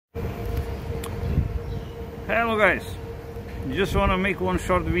Hello guys, just want to make one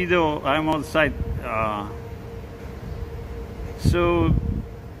short video. I'm outside, so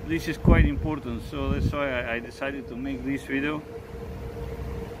this is quite important, so that's why I decided to make this video.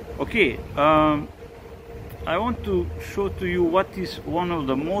 Okay, I want to show to you what is one of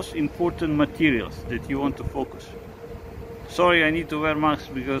the most important materials that you want to focus. Sorry, I need to wear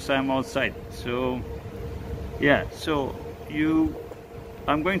mask because I'm outside. So yeah, so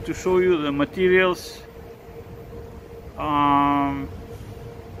I'm going to show you the materials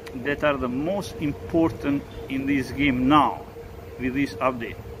that are the most important in this game now with this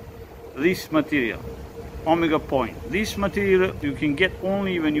update. This material, Omega Point. This material you can get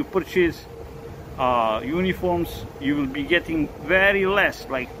only when you purchase uniforms. You will be getting very less,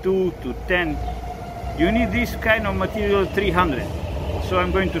 like 2 to 10. You need this kind of material 300. So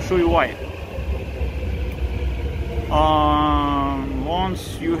I'm going to show you why.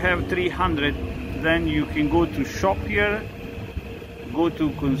 Once you have 300, then you can go to shop here, go to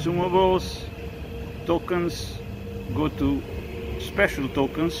consumables, tokens, go to special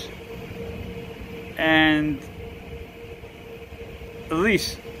tokens, and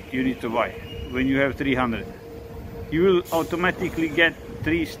this you need to buy when you have 300. You will automatically get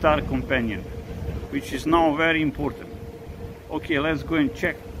 3-star companion, which is now very important. Okay, let's go and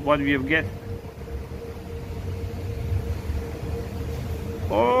check what we have get.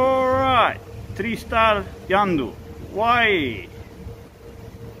 Alright, 3-star Yandu. Why?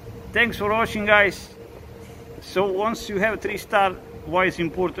 Thanks for watching, guys. So once you have 3-star, why it's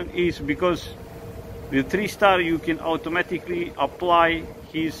important is because with 3-star you can automatically apply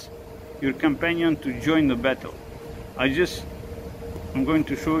your companion to join the battle. I'm going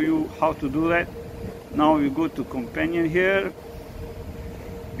to show you how to do that. Now we go to companion here.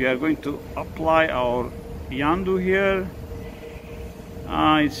 We are going to apply our Yandu here.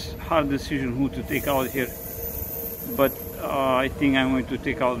 It's hard decision who to take out here, but I think I'm going to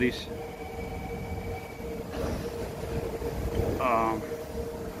take out this.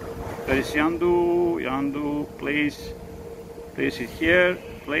 There is Yandu, place it here,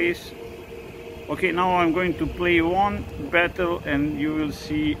 place. Okay, now I'm going to play one battle and you will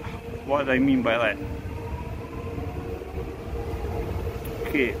see what I mean by that.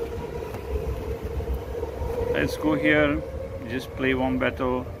 Okay, let's go here, just play one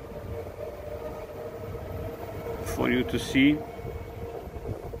battle for you to see.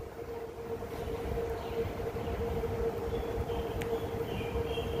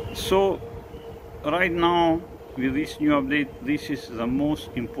 So right now with this new update, this is the most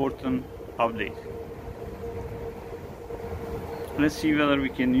important update. Let's see whether we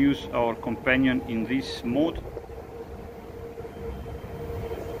can use our companion in this mode.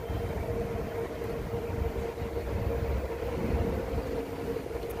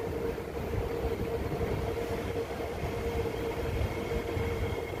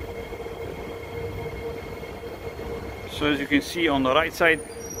 So as you can see on the right side,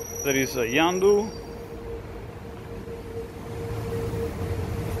 there is a Yandu.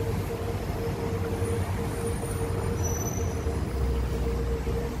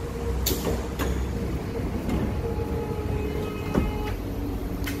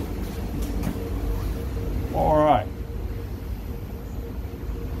 All right.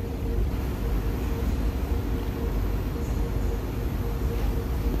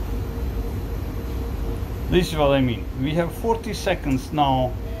 This is what I mean. We have 40 seconds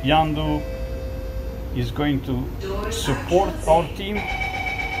now. Yandu is going to support our team.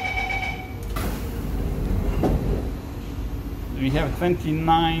 We have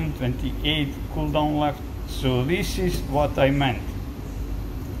 29, 28 cooldown left. So this is what I meant.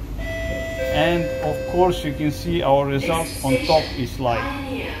 And of course you can see our results on top is like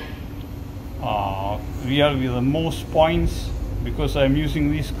we are with the most points because I'm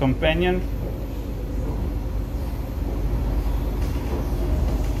using this companion.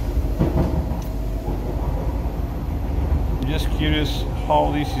 Just curious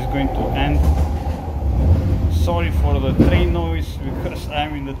how this is going to end. Sorry for the train noise because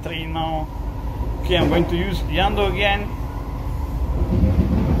I'm in the train now. Okay, I'm going to use Yandu again.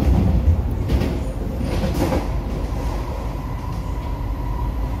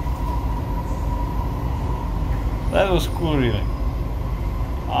 That was cool, really.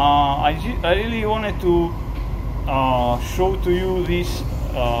 I really wanted to show to you this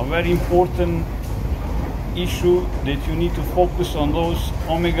very important issue that you need to focus on those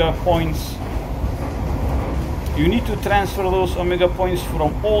Omega points. You need to transfer those Omega points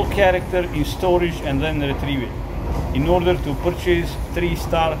from all character in storage and then retrieve it in order to purchase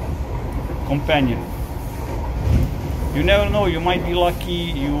 3-star companion. You never know, you might be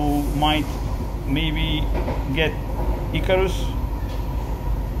lucky, you might maybe get Icarus.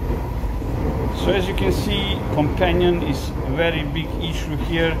 So as you can see, companion is a very big issue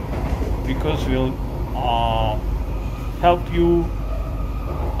here, because will help you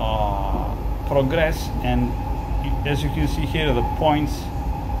progress, and as you can see here, the points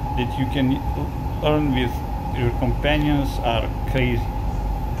that you can earn with your companions are crazy.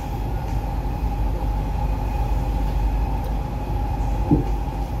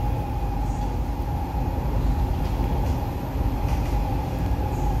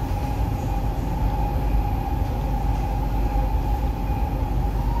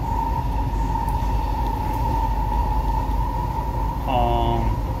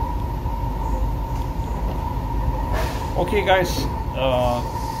 Okay guys,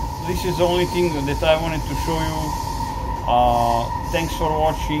 this is the only thing that I wanted to show you. Thanks for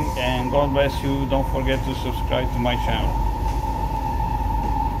watching, and God bless you. Don't forget to subscribe to my channel.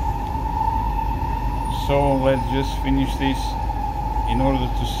 So let's just finish this in order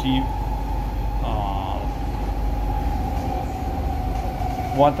to see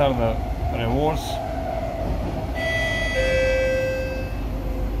what are the rewards.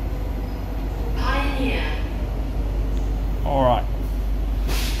 Alright.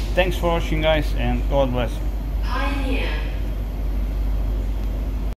 Thanks for watching guys, and God bless you.